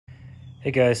Hey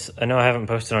guys, I know I haven't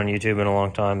posted on YouTube in a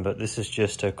long time, but this is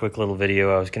just a quick little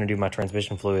video. I was going to do my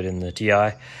transmission fluid in the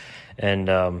TI,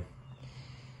 and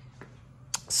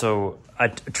so I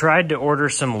tried to order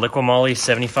some Liquimoly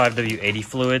 75W80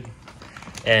 fluid,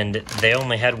 and they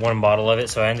only had one bottle of it,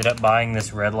 so I ended up buying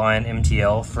this Redline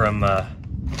MTL from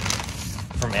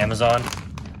Amazon.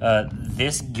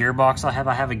 This gearbox I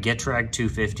have a Getrag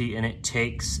 250, and it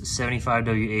takes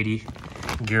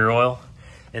 75W80 gear oil.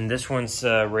 And this one's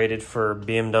rated for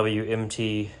BMW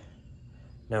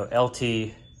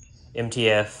LT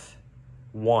MTF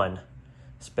 1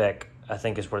 spec, I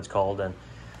think is what it's called. And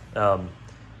LT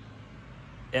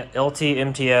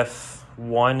MTF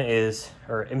 1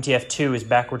 or MTF 2 is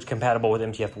backwards compatible with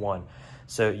MTF 1.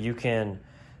 So you can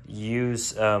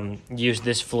use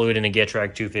this fluid in a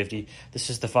Getrag 250. This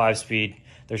is the 5-speed.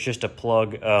 There's just a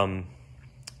plug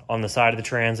on the side of the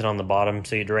trans and on the bottom,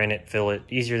 so you drain it, fill it,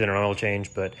 easier than an oil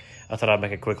change, but I thought I'd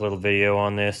make a quick little video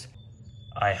on this.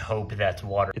 I hope that's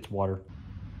water. It's water.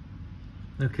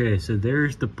 Okay, so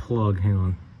there's the plug, hang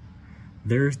on.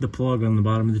 There's the plug on the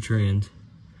bottom of the trans,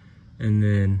 and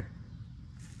then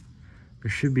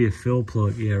there should be a fill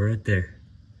plug, yeah, right there.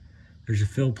 There's a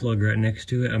fill plug right next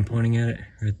to it, I'm pointing at it,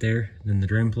 right there, and then the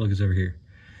drain plug is over here.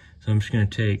 So I'm just gonna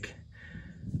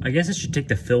I guess I should take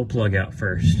the fill plug out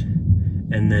first,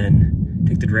 and then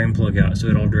take the drain plug out so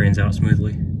it all drains out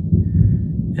smoothly.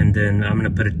 And then I'm gonna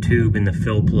put a tube in the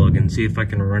fill plug and see if I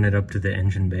can run it up to the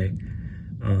engine bay.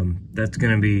 That's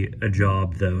gonna be a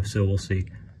job though, so we'll see.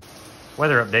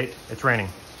 Weather update, it's raining.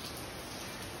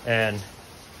 And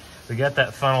we got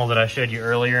that funnel that I showed you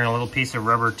earlier and a little piece of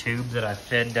rubber tube that I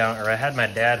fed down, or I had my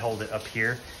dad hold it up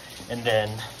here. And then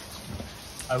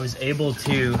I was able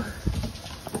to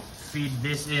feed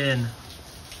this in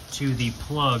to the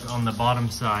plug on the bottom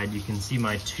side. You can see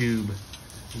my tube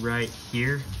right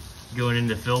here going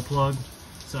into fill plug.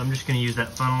 So I'm just gonna use that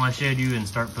funnel I showed you and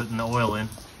start putting the oil in.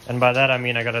 And by that I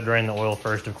mean I gotta drain the oil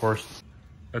first, of course.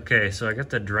 Okay, so I got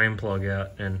the drain plug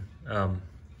out, and I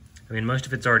mean most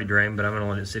of it's already drained, but I'm gonna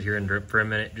let it sit here and drip for a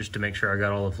minute just to make sure I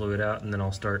got all the fluid out, and then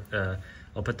I'll start,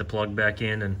 I'll put the plug back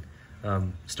in and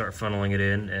start funneling it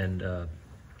in. And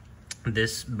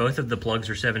both of the plugs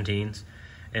are 17s,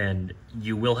 and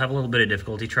you will have a little bit of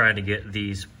difficulty trying to get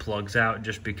these plugs out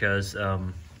just because,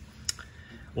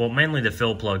 well, mainly the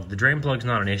fill plug. The drain plug's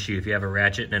not an issue. If you have a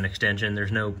ratchet and an extension,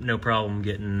 there's no problem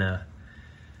getting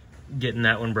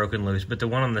that one broken loose. But the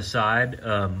one on the side,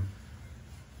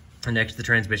 next to the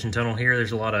transmission tunnel here,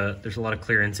 there's a lot of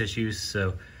clearance issues,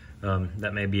 so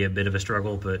that may be a bit of a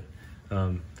struggle. But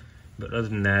other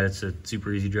than that, it's a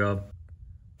super easy job.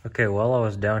 Okay, while I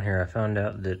was down here, I found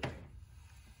out that,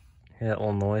 hear that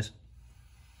little noise?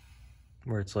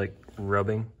 Where it's like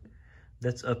rubbing?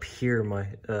 That's up here.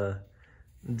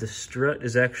 The strut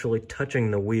is actually touching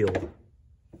the wheel.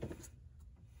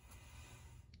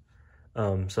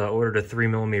 So I ordered a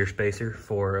 3mm spacer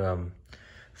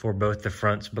for both the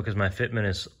fronts because my fitment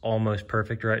is almost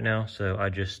perfect right now. So I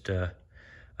just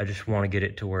want to get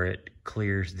it to where it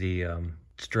clears the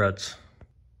struts.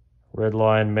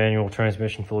 Redline manual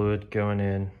transmission fluid going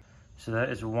in. So that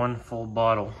is one full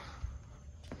bottle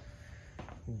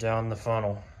down the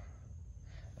funnel,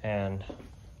 and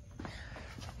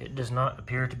it does not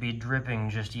appear to be dripping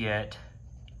just yet.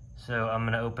 So I'm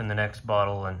gonna open the next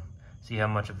bottle and see how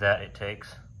much of that it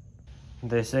takes.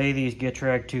 They say these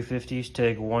Getrag 250s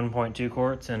take 1.2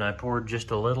 quarts, and I poured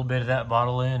just a little bit of that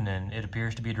bottle in and it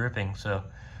appears to be dripping. So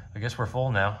I guess we're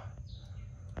full now.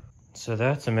 So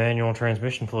that's a manual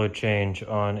transmission fluid change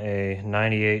on a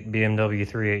 98 BMW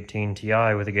 318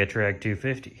 Ti with a Getrag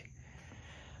 250.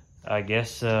 I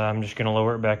guess I'm just gonna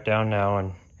lower it back down now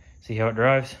and see how it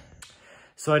drives.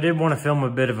 So I did want to film a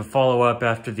bit of a follow-up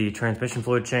after the transmission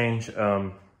fluid change.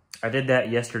 I did that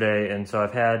yesterday, and so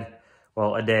I've had,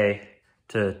 well, a day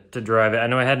to drive it. I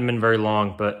know it hadn't been very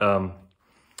long, but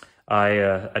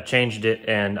I changed it,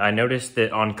 and I noticed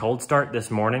that on cold start this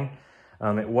morning,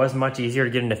 it was much easier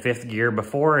to get into 5th gear.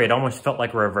 Before, it almost felt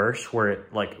like reverse, where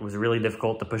it was really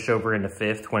difficult to push over into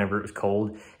 5th whenever it was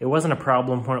cold. It wasn't a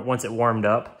problem once it warmed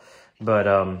up, but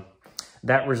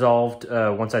that resolved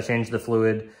once I changed the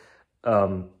fluid.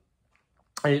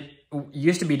 It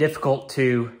used to be difficult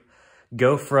to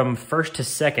go from 1st to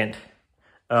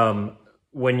 2nd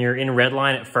when you're in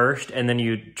Redline at 1st, and then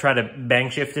you try to bang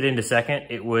shift it into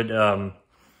 2nd. It would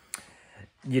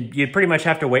you'd pretty much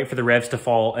have to wait for the revs to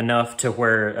fall enough to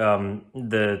where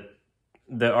the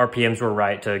RPMs were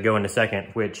right to go into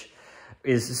 2nd, which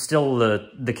is still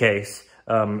the case.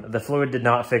 The fluid did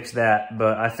not fix that,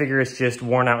 but I figure it's just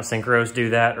worn out synchros do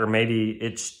that, or maybe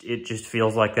it just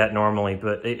feels like that normally,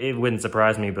 but it wouldn't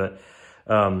surprise me. But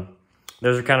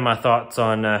those are kind of my thoughts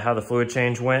on how the fluid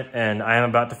change went. And I am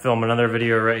about to film another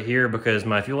video right here because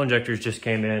my fuel injectors just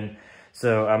came in.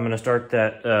 So I'm gonna start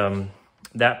that,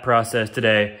 that process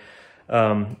today.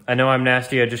 I know I'm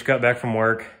nasty, I just got back from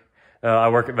work. I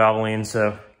work at Valvoline,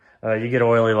 so you get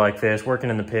oily like this. Working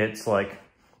in the pits, like,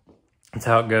 that's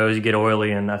how it goes. You get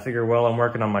oily, and I figure, well, I'm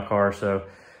working on my car, so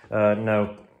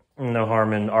no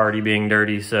harm in already being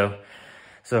dirty, so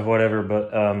whatever.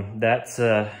 But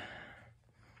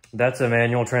that's a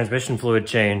manual transmission fluid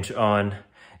change on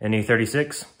an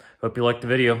E36. Hope you liked the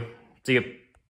video. See ya.